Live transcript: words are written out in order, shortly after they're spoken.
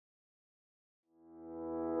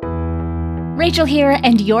Rachel here,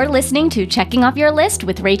 and you're listening to Checking Off Your List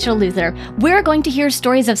with Rachel Luther. We're going to hear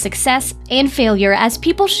stories of success and failure as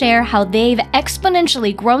people share how they've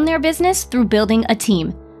exponentially grown their business through building a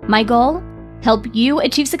team. My goal? Help you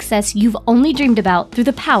achieve success you've only dreamed about through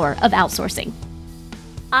the power of outsourcing.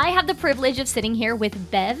 I have the privilege of sitting here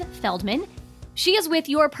with Bev Feldman. She is with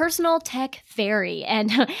Your Personal Tech Fairy,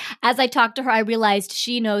 and as I talked to her, I realized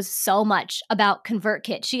she knows so much about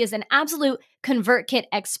ConvertKit. She is an absolute ConvertKit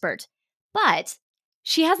expert. But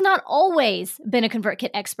she has not always been a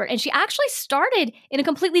ConvertKit expert, and she actually started in a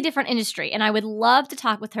completely different industry. And I would love to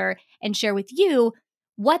talk with her and share with you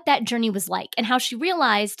what that journey was like and how she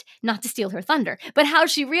realized, not to steal her thunder, but how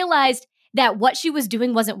she realized that what she was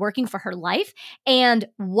doing wasn't working for her life and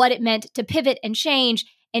what it meant to pivot and change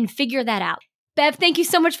and figure that out. Bev, thank you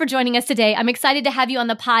so much for joining us today. I'm excited to have you on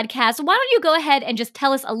the podcast. Why don't you go ahead and just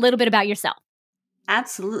tell us a little bit about yourself?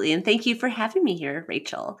 Absolutely. And thank you for having me here,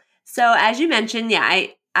 Rachel. So as you mentioned,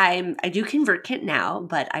 I do ConvertKit now,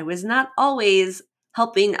 but I was not always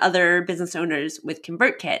helping other business owners with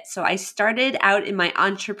ConvertKit. So I started out in my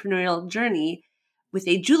entrepreneurial journey with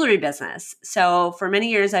a jewelry business. So for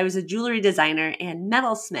many years, I was a jewelry designer and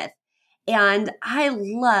metalsmith. And I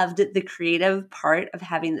loved the creative part of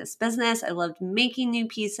having this business. I loved making new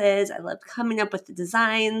pieces. I loved coming up with the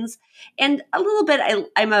designs. And a little bit,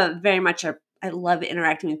 I love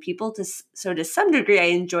interacting with people. So to some degree, I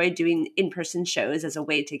enjoy doing in-person shows as a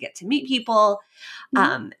way to get to meet people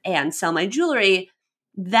and sell my jewelry.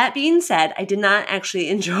 That being said, I did not actually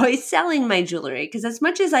enjoy selling my jewelry because as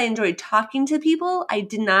much as I enjoyed talking to people, I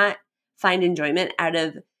did not find enjoyment out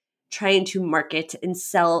of trying to market and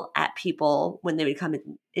sell at people when they would come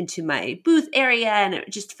into my booth area, and it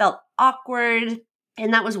just felt awkward.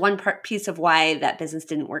 And that was one piece of why that business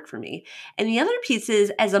didn't work for me. And the other piece is,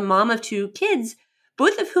 as a mom of two kids,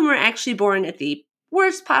 both of whom were actually born at the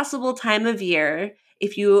worst possible time of year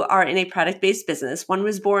if you are in a product-based business. One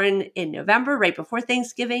was born in November, right before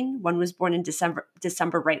Thanksgiving. One was born in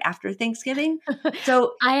December right after Thanksgiving.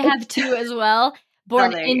 So I have two as well,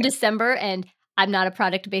 born there in you go. December, and I'm not a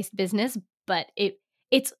product-based business, but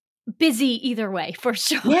it's busy either way for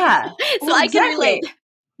sure. Yeah. So Well, I can relate. exactly.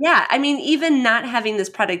 Yeah, I mean, even not having this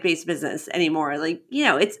product-based business anymore,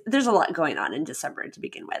 there's a lot going on in December to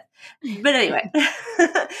begin with. But anyway,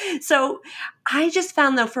 so I just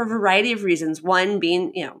found though, for a variety of reasons, one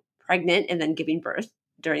being, pregnant and then giving birth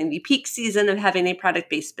during the peak season of having a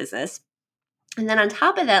product-based business. And then on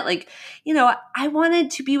top of that, I wanted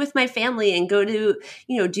to be with my family and go to,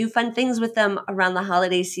 do fun things with them around the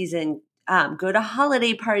holiday season, go to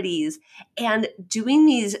holiday parties, and doing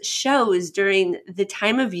these shows during the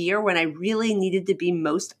time of year when I really needed to be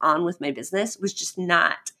most on with my business was just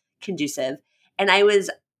not conducive. And I was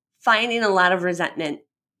finding a lot of resentment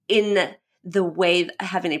in the way that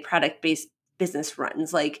having a product-based business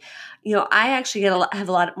runs. I actually have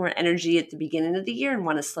a lot more energy at the beginning of the year and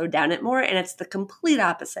want to slow down it more. And it's the complete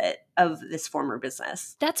opposite of this former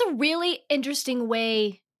business. That's a really interesting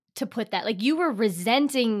way to put that. Like, you were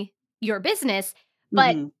resenting your business,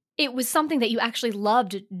 but it was something that you actually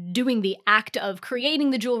loved doing, the act of creating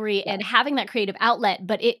the jewelry and having that creative outlet,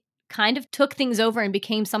 but it kind of took things over and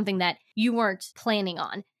became something that you weren't planning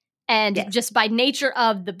on. And just by nature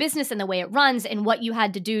of the business and the way it runs and what you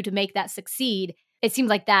had to do to make that succeed, it seemed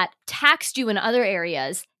like that taxed you in other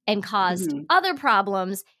areas and caused other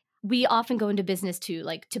problems. We often go into business to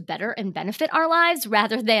better and benefit our lives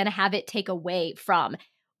rather than have it take away from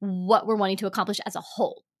what we're wanting to accomplish as a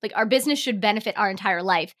whole. Like, our business should benefit our entire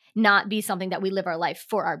life, not be something that we live our life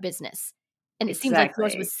for our business. And it seems like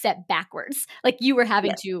yours was set backwards. Like, you were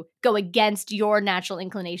having to go against your natural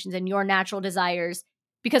inclinations and your natural desires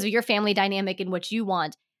because of your family dynamic and what you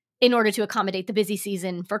want in order to accommodate the busy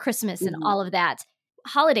season for Christmas and all of that.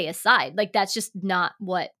 Holiday aside, that's just not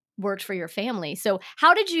what worked for your family. So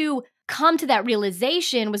how did you come to that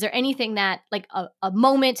realization? Was there anything that a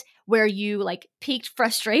moment where you peaked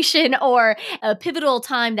frustration or a pivotal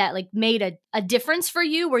time that made a difference for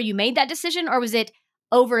you where you made that decision? Or was it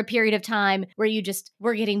over a period of time where you just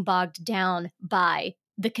were getting bogged down by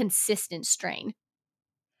the consistent strain?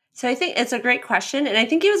 So I think it's a great question. And I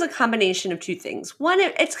think it was a combination of two things. One,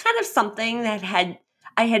 it's kind of something that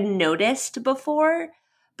I had noticed before,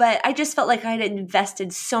 but I just felt like I had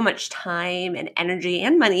invested so much time and energy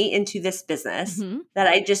and money into this business that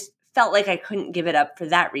I just felt like I couldn't give it up for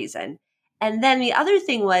that reason. And then the other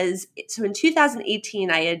thing was, so in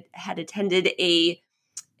 2018, I had attended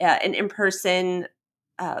an in-person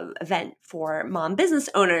event for mom business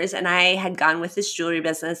owners, and I had gone with this jewelry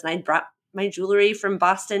business, and I brought my jewelry from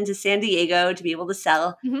Boston to San Diego to be able to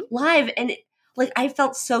sell live. And I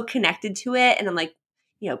felt so connected to it. And I'm like,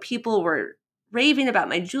 people were raving about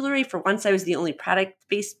my jewelry. For once, I was the only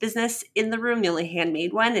product-based business in the room, the only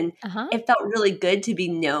handmade one. And it felt really good to be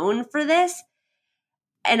known for this.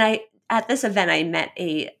 And at this event, I met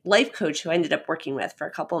a life coach who I ended up working with for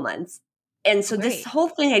a couple of months. And so this whole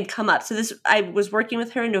thing had come up. So I was working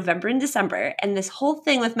with her in November and December, and this whole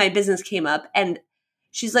thing with my business came up. And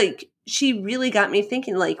she's like, she really got me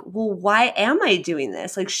thinking, like, well, why am I doing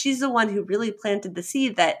this? Like, she's the one who really planted the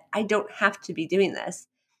seed that I don't have to be doing this.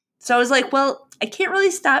 So I was like, well, I can't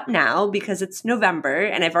really stop now because it's November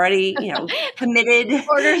and I've already, committed.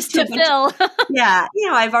 Orders to fill. Yeah.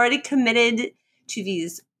 I've already committed to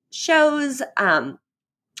these shows.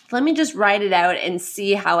 Let me just write it out and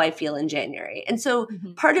see how I feel in January. And so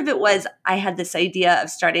part of it was I had this idea of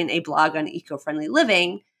starting a blog on eco-friendly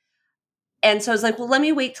living. And so I was like, well, let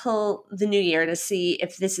me wait till the new year to see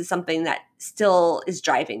if this is something that still is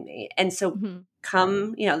driving me. And so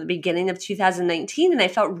come, the beginning of 2019, and I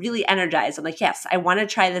felt really energized. I'm like, yes, I want to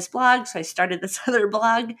try this blog. So I started this other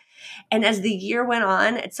blog. And as the year went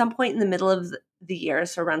on, at some point in the middle of the year,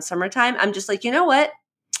 so around summertime, I'm just like, you know what?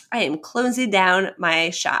 I am closing down my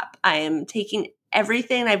shop. I am taking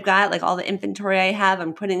everything I've got, like all the inventory I have,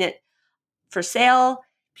 I'm putting it for sale.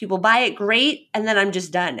 People buy it, great. And then I'm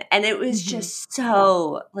just done. And it was just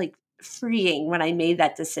so like freeing when I made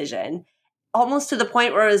that decision, almost to the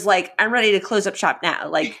point where I was like, I'm ready to close up shop now.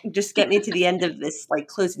 Like, just get me to the end of this like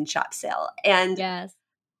closing shop sale. And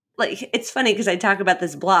like, it's funny because I talk about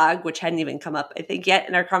this blog, which hadn't even come up, I think, yet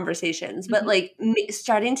in our conversations. But like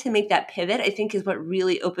starting to make that pivot, I think, is what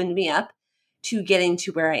really opened me up to getting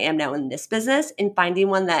to where I am now in this business and finding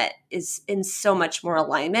one that is in so much more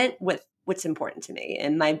alignment with what's important to me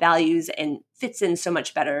and my values and fits in so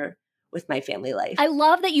much better with my family life. I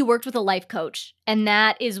love that you worked with a life coach, and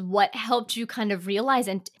that is what helped you kind of realize.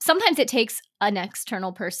 And sometimes it takes an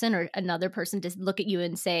external person or another person to look at you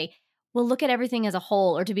and say, well, look at everything as a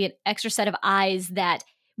whole, or to be an extra set of eyes that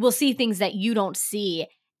will see things that you don't see,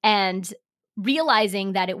 and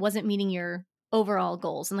realizing that it wasn't meeting your overall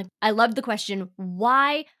goals. And like, I love the question,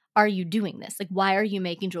 why are you doing this? Like, why are you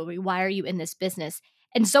making jewelry? Why are you in this business?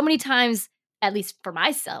 And so many times, at least for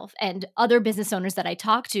myself and other business owners that I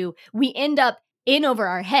talk to, we end up in over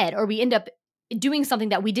our head, or we end up doing something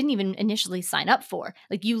that we didn't even initially sign up for.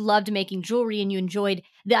 Like, you loved making jewelry and you enjoyed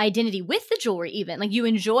the identity with the jewelry even. Like, you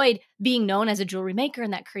enjoyed being known as a jewelry maker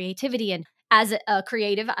and that creativity. And as a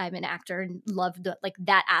creative, I'm an actor and love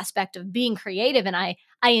that aspect of being creative. And I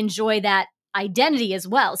enjoy that identity as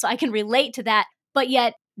well. So I can relate to that, but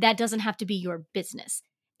yet that doesn't have to be your business.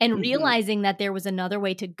 And realizing that there was another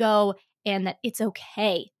way to go, and that it's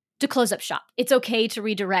okay to close up shop. It's okay to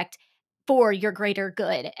redirect for your greater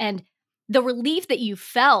good. And the relief that you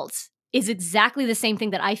felt is exactly the same thing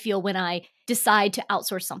that I feel when I decide to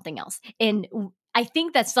outsource something else. And I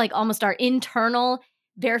think that's like almost our internal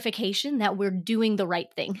verification that we're doing the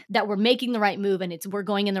right thing, that we're making the right move, and we're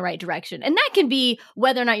going in the right direction. And that can be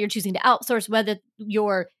whether or not you're choosing to outsource, whether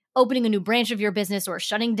you're opening a new branch of your business or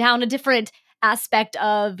shutting down a different aspect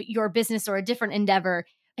of your business or a different endeavor.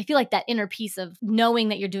 I feel like that inner piece of knowing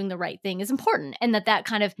that you're doing the right thing is important, and that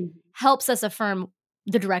kind of helps us affirm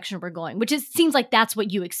the direction we're going, which seems like that's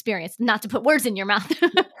what you experienced, not to put words in your mouth.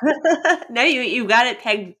 No, you got it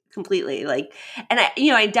pegged completely. Like, and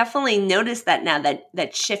I definitely noticed that now,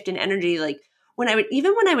 that shift in energy, like when I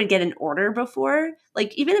would get an order before,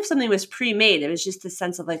 like even if something was pre-made, it was just a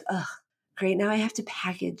sense of like, oh, great, now I have to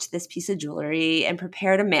package this piece of jewelry and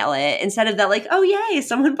prepare to mail it, instead of that, like, oh, yay,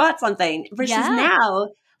 someone bought something. Versus now,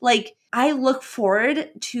 like, I look forward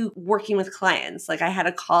to working with clients. Like, I had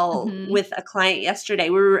a call with a client yesterday.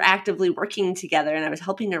 We were actively working together and I was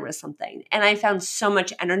helping her with something. And I found so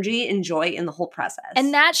much energy and joy in the whole process.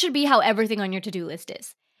 And that should be how everything on your to-do list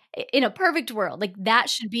is. In a perfect world, like that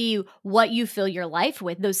should be what you fill your life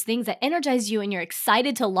with, those things that energize you and you're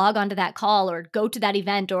excited to log onto that call or go to that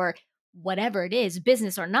event or whatever it is,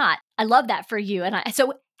 business or not. I love that for you. And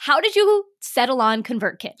so how did you settle on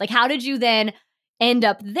ConvertKit? Like, how did you then end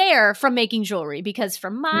up there from making jewelry? Because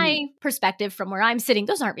from my perspective, from where I'm sitting,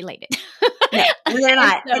 those aren't related. No, they're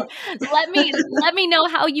not. So let me know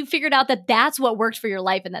how you figured out that that's what worked for your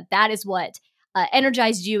life and that is what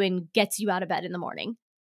energized you and gets you out of bed in the morning.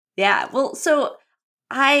 Yeah. Well, so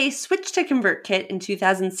I switched to ConvertKit in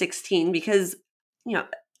 2016 because,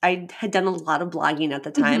 I had done a lot of blogging at the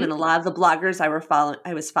time, and a lot of the bloggers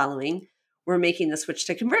I was following were making the switch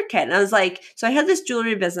to ConvertKit. And I was like, so I had this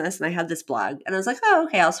jewelry business and I had this blog, and I was like, oh,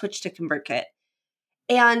 okay, I'll switch to ConvertKit.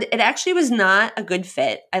 And it actually was not a good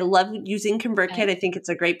fit. I love using ConvertKit. Okay. I think it's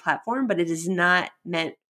a great platform, but it is not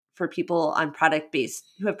meant for people on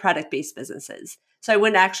who have product-based businesses. So I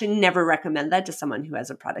would actually never recommend that to someone who has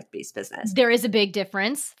a product-based business. There is a big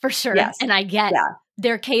difference for sure. Yes. And I get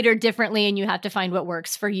they're catered differently and you have to find what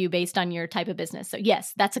works for you based on your type of business. So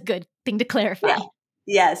yes, that's a good thing to clarify. Yeah.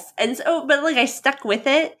 Yes. And so, but like I stuck with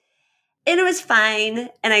it and it was fine.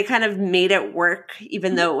 And I kind of made it work,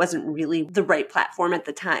 even though it wasn't really the right platform at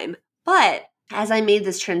the time. But as I made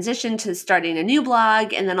this transition to starting a new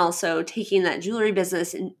blog and then also taking that jewelry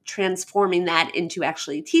business and transforming that into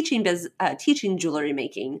actually teaching jewelry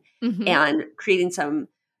making and creating some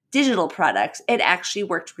digital products, it actually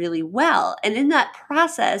worked really well. And in that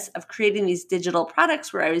process of creating these digital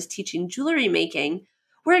products where I was teaching jewelry making,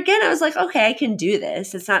 where again, I was like, okay, I can do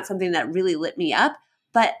this. It's not something that really lit me up,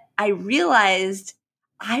 but I realized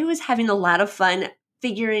I was having a lot of fun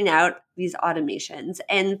figuring out these automations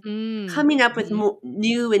and coming up with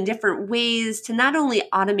new and different ways to not only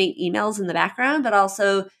automate emails in the background, but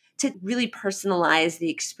also to really personalize the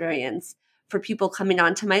experience for people coming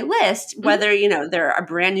onto my list, whether, they're a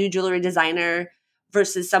brand new jewelry designer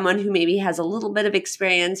versus someone who maybe has a little bit of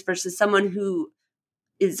experience versus someone who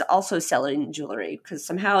is also selling jewelry. Because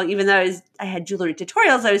somehow, even though I had jewelry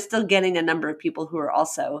tutorials, I was still getting a number of people who are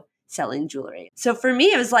also selling jewelry. So for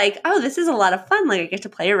me, it was like, oh, this is a lot of fun. Like I get to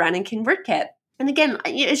play around in ConvertKit. And again,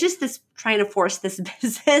 it's just this trying to force this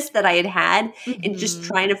business that I had and just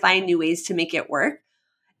trying to find new ways to make it work.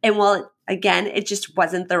 And while, again, it just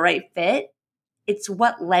wasn't the right fit, it's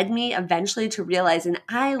what led me eventually to realizing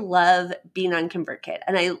I love being on ConvertKit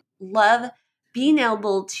and I love being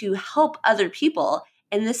able to help other people.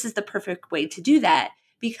 And this is the perfect way to do that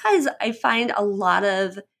because I find a lot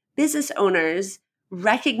of business owners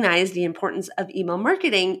recognize the importance of email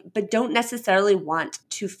marketing, but don't necessarily want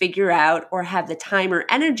to figure out or have the time or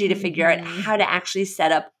energy to figure out how to actually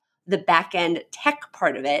set up the back end tech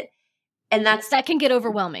part of it. And that can get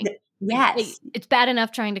overwhelming. Yes. It's bad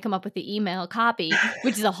enough trying to come up with the email copy,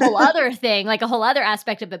 which is a whole other thing, like a whole other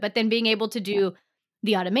aspect of it. But then being able to do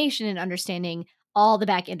the automation and understanding all the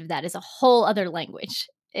back end of that is a whole other language.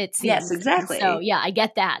 It seems. Yes, exactly. So yeah, I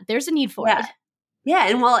get that. There's a need for it. Yeah.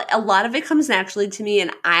 And while a lot of it comes naturally to me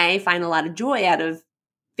and I find a lot of joy out of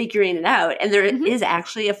figuring it out. And there is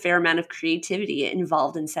actually a fair amount of creativity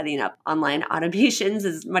involved in setting up online automations,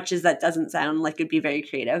 as much as that doesn't sound like it'd be very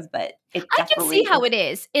creative, but it definitely I can see how it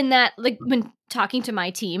is in that, like when talking to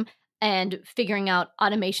my team and figuring out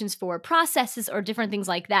automations for processes or different things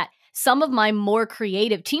like that, some of my more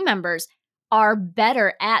creative team members are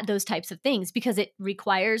better at those types of things because it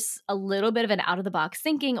requires a little bit of an out of the box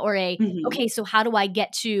thinking or okay, so how do I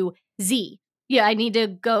get to Z? Yeah, I need to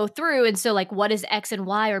go through. And so like, what is X and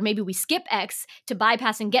Y? Or maybe we skip X to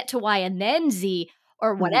bypass and get to Y and then Z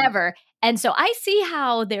or whatever. And so I see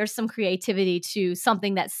how there's some creativity to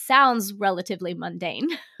something that sounds relatively mundane.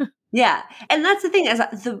 Yeah. And that's the thing is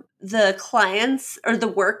the clients or the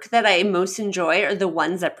work that I most enjoy are the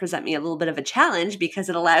ones that present me a little bit of a challenge because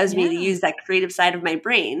it allows me to use that creative side of my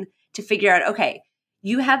brain to figure out, okay,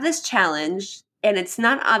 you have this challenge and it's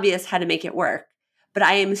not obvious how to make it work. But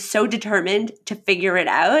I am so determined to figure it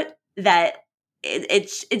out that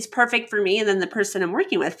it's perfect for me. And then the person I'm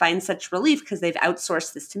working with finds such relief because they've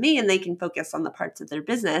outsourced this to me and they can focus on the parts of their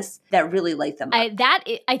business that really light them up. That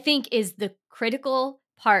I think is the critical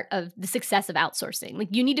part of the success of outsourcing. Like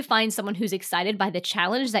you need to find someone who's excited by the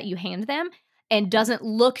challenge that you hand them and doesn't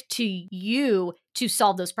look to you to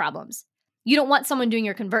solve those problems. You don't want someone doing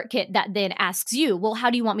your ConvertKit that then asks you, well, how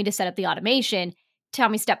do you want me to set up the automation? Tell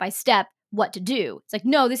me step by step what to do. It's like,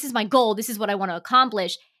 no, this is my goal. This is what I want to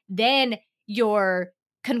accomplish. Then your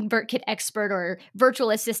ConvertKit expert or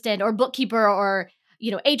virtual assistant or bookkeeper or,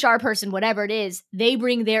 HR person, whatever it is, they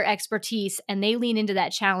bring their expertise and they lean into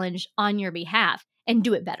that challenge on your behalf and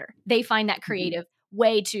do it better. They find that creative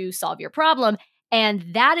way to solve your problem.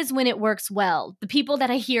 And that is when it works well. The people that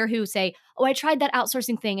I hear who say, oh, I tried that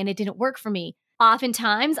outsourcing thing and it didn't work for me.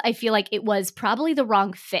 Oftentimes I feel like it was probably the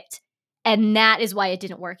wrong fit. And that is why it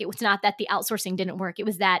didn't work. It was not that the outsourcing didn't work. It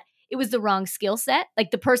was that it was the wrong skill set.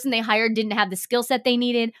 Like the person they hired didn't have the skill set they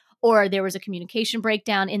needed, or there was a communication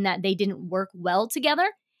breakdown in that they didn't work well together.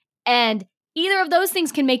 And either of those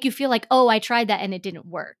things can make you feel like, oh, I tried that and it didn't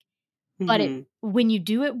work. But when you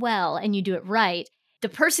do it well and you do it right, the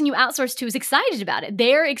person you outsource to is excited about it.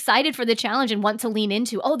 They're excited for the challenge and want to lean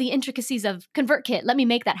into, oh, the intricacies of ConvertKit. Let me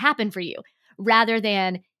make that happen for you, rather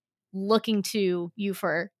than looking to you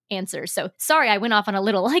for answers. So sorry, I went off on a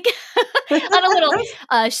little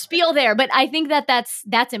spiel there, but I think that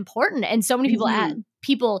that's important. And so many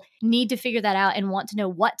people need to figure that out and want to know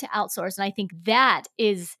what to outsource. And I think that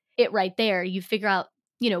is it right there. You figure out,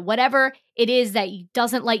 whatever it is that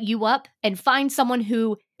doesn't light you up and find someone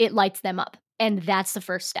who it lights them up. And that's the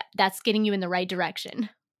first step. That's getting you in the right direction.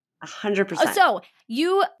 100%. So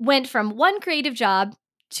you went from one creative job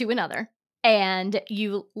to another, and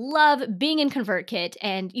you love being in ConvertKit,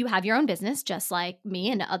 and you have your own business, just like me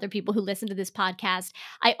and other people who listen to this podcast.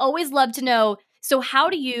 I always love to know, so how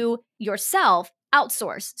do you yourself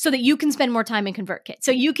outsource so that you can spend more time in ConvertKit?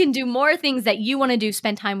 So you can do more things that you want to do,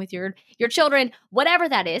 spend time with your children, whatever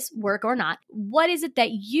that is, work or not. What is it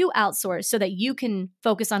that you outsource so that you can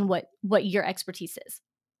focus on what your expertise is?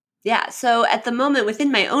 Yeah. So at the moment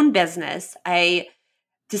within my own business, I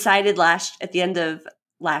decided at the end of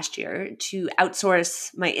last year to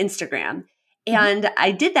outsource my Instagram. And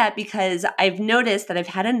I did that because I've noticed that I've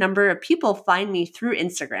had a number of people find me through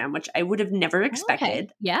Instagram, which I would have never expected.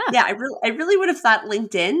 Okay. Yeah. Yeah, I really would have thought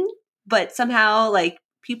LinkedIn, but somehow like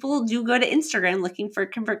people do go to Instagram looking for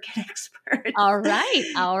ConvertKit experts. All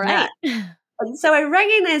right. All right. Yeah. And so I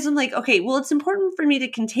recognize I'm like, okay, well, it's important for me to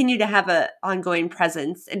continue to have an ongoing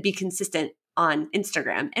presence and be consistent on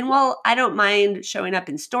Instagram. And while I don't mind showing up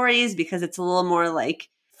in stories because it's a little more like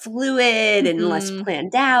fluid and less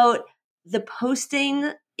planned out, the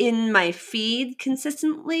posting in my feed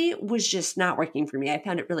consistently was just not working for me. I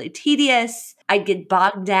found it really tedious. I'd get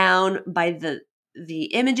bogged down by the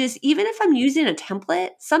images. Even if I'm using a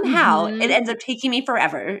template, somehow it ends up taking me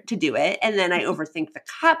forever to do it. And then I overthink the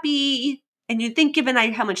copy. And you'd think, given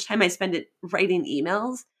how much time I spend it writing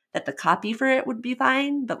emails, that the copy for it would be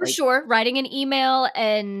fine. But for like, sure, writing an email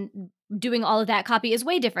and doing all of that copy is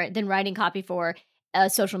way different than writing copy for a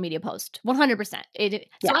social media post. 100%.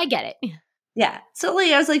 So I get it. Yeah. So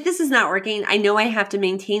like I was like, this is not working. I know I have to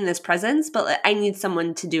maintain this presence, but like, I need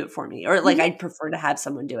someone to do it for me, or like I'd prefer to have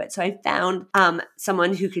someone do it. So I found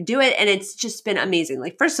someone who could do it, and it's just been amazing.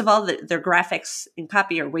 Like, first of all, their graphics and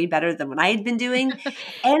copy are way better than what I had been doing,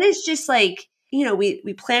 and it's just like, you know, we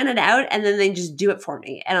plan it out and then they just do it for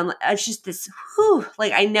me. And I'm like, it's just this,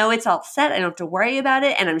 like, I know it's all set. I don't have to worry about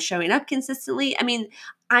it. And I'm showing up consistently. I mean,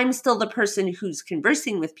 I'm still the person who's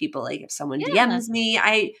conversing with people. Like if someone DMs me,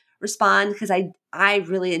 I respond because I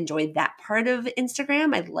really enjoyed that part of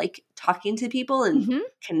Instagram. I like talking to people and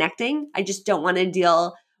connecting. I just don't want to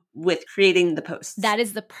deal with creating the posts. That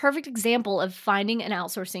is the perfect example of finding an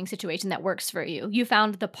outsourcing situation that works for you. You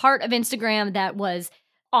found the part of Instagram that was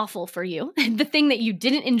awful for you, the thing that you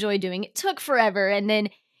didn't enjoy doing. It took forever. And then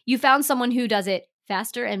you found someone who does it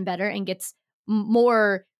faster and better and gets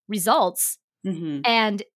more results.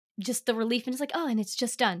 And just the relief, and it's like, oh, and it's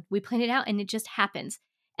just done. We plan it out and it just happens.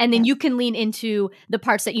 And then you can lean into the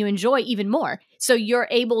parts that you enjoy even more. So you're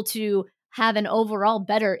able to have an overall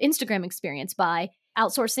better Instagram experience by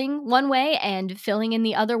outsourcing one way and filling in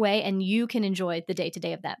the other way, and you can enjoy the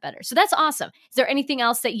day-to-day of that better. So that's awesome. Is there anything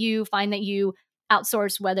else that you find that you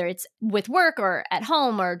outsource, whether it's with work or at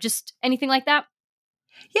home or just anything like that?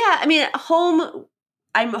 Yeah, I mean, at home,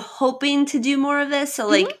 I'm hoping to do more of this. So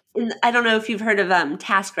like, I don't know if you've heard of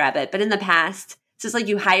TaskRabbit, but in the past, it's just like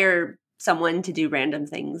you hire someone to do random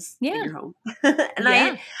things in your home.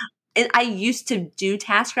 And I used to do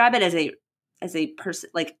TaskRabbit as a person,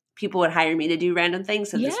 like people would hire me to do random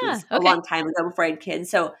things. So this was a long time ago before I had kids.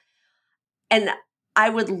 So, and I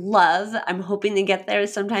would love, I'm hoping to get there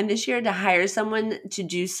sometime this year, to hire someone to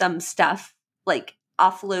do some stuff, like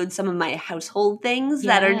offload some of my household things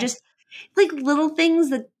that are just like little things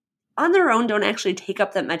that on their own don't actually take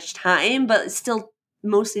up that much time, but still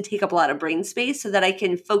mostly take up a lot of brain space, so that I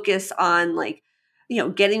can focus on like, you know,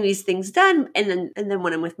 getting these things done. And then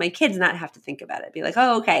when I'm with my kids, not have to think about it. Be like,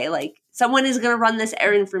 oh, okay, like someone is going to run this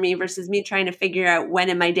errand for me versus me trying to figure out when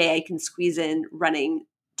in my day I can squeeze in running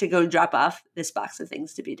to go drop off this box of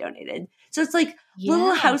things to be donated. So it's like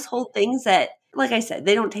little household things that, like I said,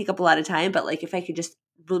 they don't take up a lot of time, but like if I could just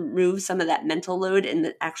remove some of that mental load and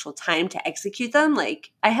the actual time to execute them,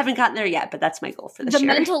 like I haven't gotten there yet, but that's my goal for this year. The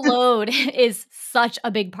mental load is such a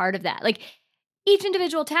big part of that. Like each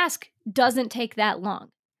individual task doesn't take that long,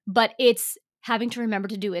 but it's having to remember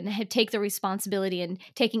to do it and take the responsibility and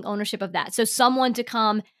taking ownership of that. So someone to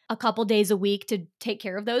come a couple days a week to take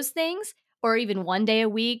care of those things, or even one day a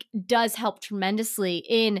week, does help tremendously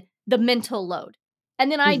in the mental load.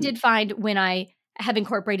 And then I did find when I have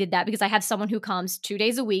incorporated that, because I have someone who comes 2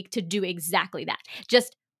 days a week to do exactly that.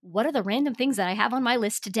 Just what are the random things that I have on my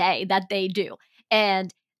list today that they do?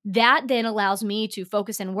 And that then allows me to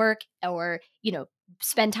focus and work, or, you know,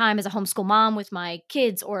 spend time as a homeschool mom with my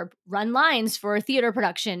kids, or run lines for a theater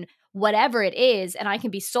production, whatever it is. And I can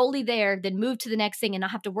be solely there, then move to the next thing and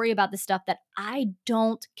not have to worry about the stuff that I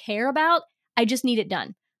don't care about. I just need it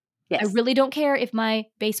done. I really don't care if my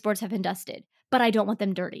baseboards have been dusted, but I don't want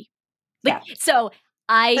them dirty. So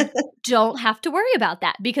I don't have to worry about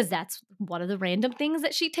that because that's one of the random things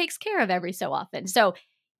that she takes care of every so often. So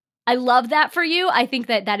I love that for you. I think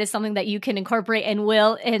that that is something that you can incorporate and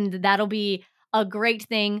will, and that'll be a great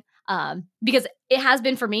thing because it has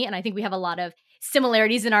been for me. And I think we have a lot of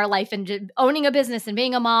similarities in our life and owning a business and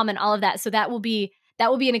being a mom and all of that. So that will be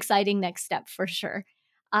an exciting next step for sure.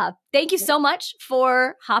 Thank you so much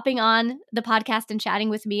for hopping on the podcast and chatting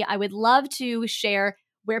with me. I would love to share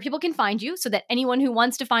where people can find you so that anyone who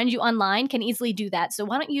wants to find you online can easily do that. So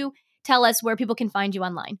why don't you tell us where people can find you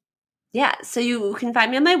online? Yeah, so you can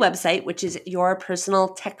find me on my website, which is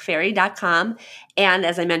yourpersonaltechfairy.com. And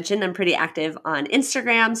as I mentioned, I'm pretty active on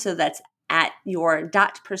Instagram, so that's at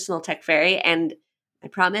your.personaltechfairy. And I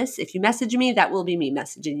promise, if you message me, that will be me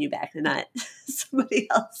messaging you back and not somebody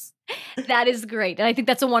else. That is great. And I think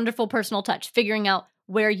that's a wonderful personal touch, figuring out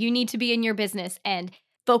where you need to be in your business and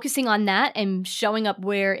focusing on that and showing up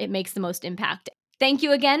where it makes the most impact. Thank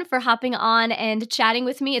you again for hopping on and chatting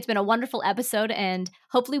with me. It's been a wonderful episode, and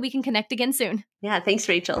hopefully we can connect again soon. Yeah, thanks,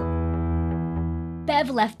 Rachel.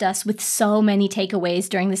 Bev left us with so many takeaways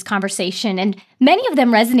during this conversation, and many of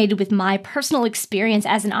them resonated with my personal experience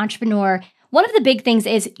as an entrepreneur. One of the big things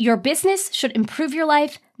is your business should improve your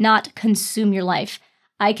life, not consume your life.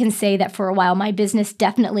 I can say that for a while, my business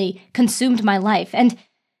definitely consumed my life. And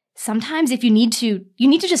sometimes if you need to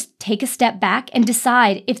just take a step back and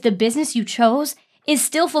decide if the business you chose is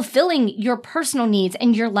still fulfilling your personal needs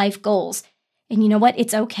and your life goals. And you know what?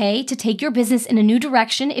 It's okay to take your business in a new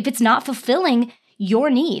direction if it's not fulfilling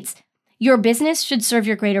your needs. Your business should serve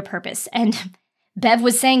your greater purpose. And Bev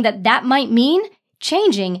was saying that that might mean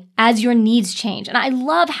changing as your needs change. And I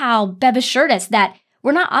love how Bev assured us that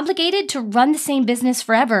we're not obligated to run the same business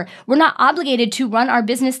forever. We're not obligated to run our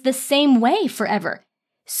business the same way forever.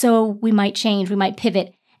 So we might change, we might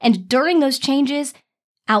pivot. And during those changes,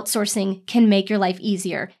 outsourcing can make your life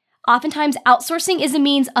easier. Oftentimes, outsourcing is a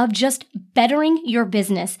means of just bettering your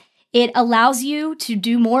business. It allows you to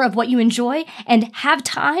do more of what you enjoy and have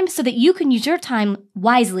time so that you can use your time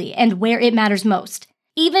wisely and where it matters most.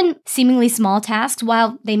 Even seemingly small tasks,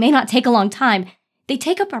 while they may not take a long time, they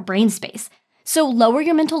take up our brain space. So lower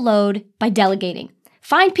your mental load by delegating.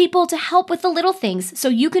 Find people to help with the little things so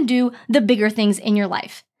you can do the bigger things in your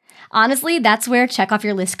life. Honestly, that's where Check Off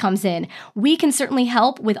Your List comes in. We can certainly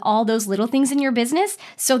help with all those little things in your business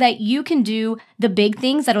so that you can do the big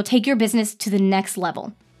things that'll take your business to the next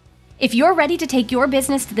level. If you're ready to take your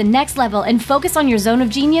business to the next level and focus on your zone of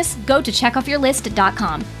genius, go to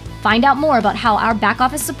checkoffyourlist.com. Find out more about how our back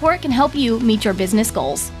office support can help you meet your business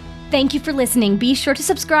goals. Thank you for listening. Be sure to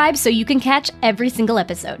subscribe so you can catch every single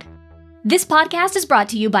episode. This podcast is brought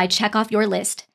to you by Check Off Your List.